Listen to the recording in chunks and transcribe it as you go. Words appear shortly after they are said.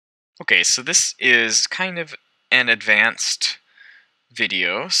Okay, so this is kind of an advanced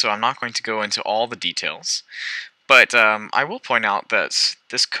video, so I'm not going to go into all the details. But I will point out that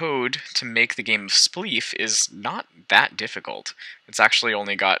this code to make the game of Spleef is not that difficult. It's actually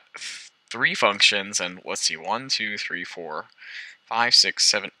only got three functions and, let's see, 1, 2, 3, 4, 5, 6,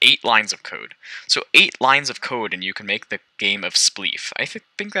 7, 8 lines of code. So 8 lines of code and you can make the game of Spleef. I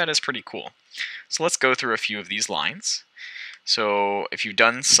think that is pretty cool. So let's go through a few of these lines. So if you've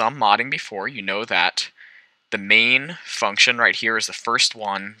done some modding before, you know that the main function right here is the first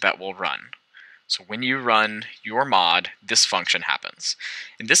one that will run. So when you run your mod, this function happens.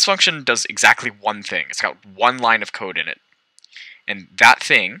 And this function does exactly one thing. It's got one line of code in it. And that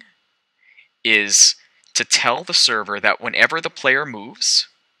thing is to tell the server that whenever the player moves,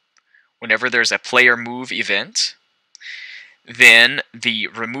 whenever there's a player move event, then the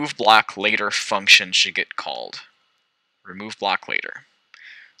remove block later function should get called. Remove block later.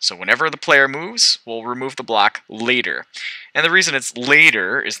 So whenever the player moves, we'll remove the block later. And the reason it's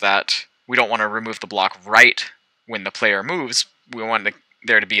later is that we don't want to remove the block right when the player moves. We want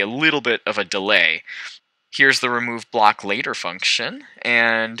there to be a little bit of a delay. Here's the remove block later function,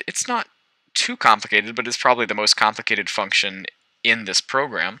 and it's not too complicated, but it's probably the most complicated function in this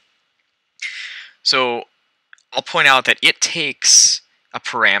program. So I'll point out that it takes a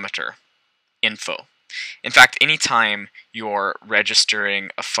parameter, info. In fact, anytime you're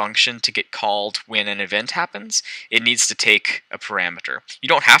registering a function to get called when an event happens, it needs to take a parameter. You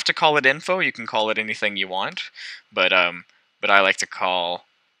don't have to call it info, you can call it anything you want, but I like to call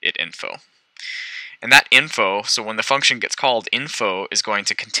it info. And that info, so when the function gets called, info is going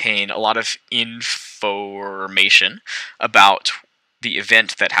to contain a lot of information about the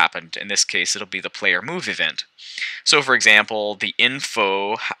event that happened. In this case, it'll be the player move event. So for example, the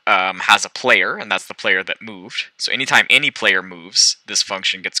info has a player, and that's the player that moved. So anytime any player moves, this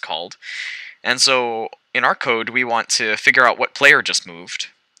function gets called. And so in our code, we want to figure out what player just moved,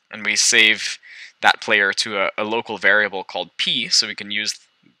 and we save that player to a local variable called p, so we can use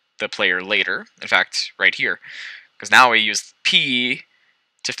the player later. In fact, right here, because now we use p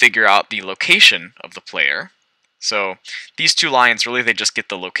to figure out the location of the player. So these two lines, really, they just get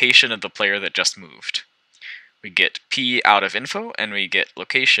the location of the player that just moved. We get p out of info, and we get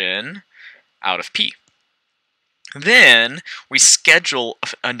location out of p. Then we schedule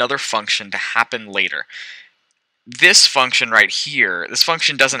another function to happen later. This function right here, this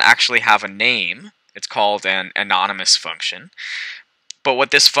function doesn't actually have a name. It's called an anonymous function. But what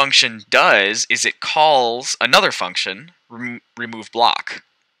this function does is it calls another function, remove block.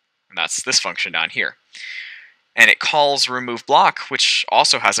 And that's this function down here. And it calls remove block, which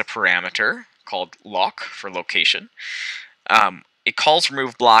also has a parameter called lock for location. It calls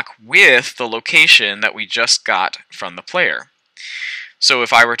remove block with the location that we just got from the player. So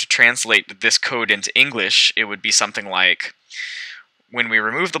if I were to translate this code into English, it would be something like, when we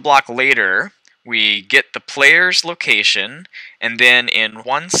remove the block later, we get the player's location, and then in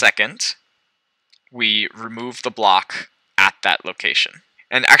 1 second, we remove the block at that location.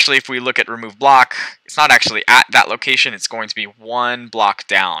 And actually, if we look at remove block, it's not actually at that location, it's going to be 1 block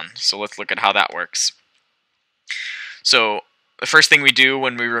down. So let's look at how that works. So the first thing we do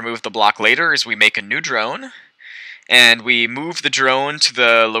when we remove the block later is we make a new drone, and we move the drone to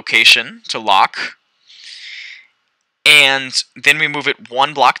the location to lock, and then we move it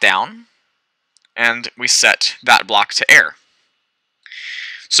 1 block down, and we set that block to air.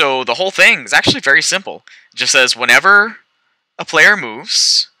 So the whole thing is actually very simple. It just says whenever a player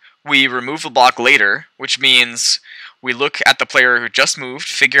moves, we remove the block later, which means we look at the player who just moved,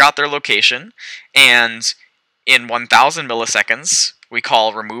 figure out their location, and in 1000 milliseconds, we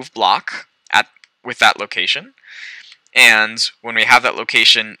call remove block with that location. And when we have that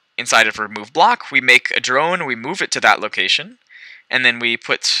location inside of remove block, we make a drone, we move it to that location, and then we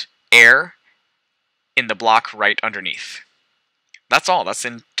put air in the block right underneath. That's all. That's the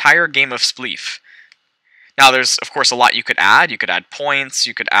entire game of Spleef. Now there's, of course, a lot you could add. You could add points,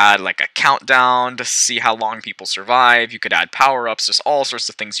 you could add like a countdown to see how long people survive, you could add power-ups, just all sorts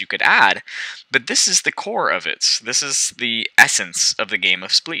of things you could add. But this is the core of it. This is the essence of the game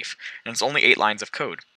of Spleef. And it's only 8 lines of code.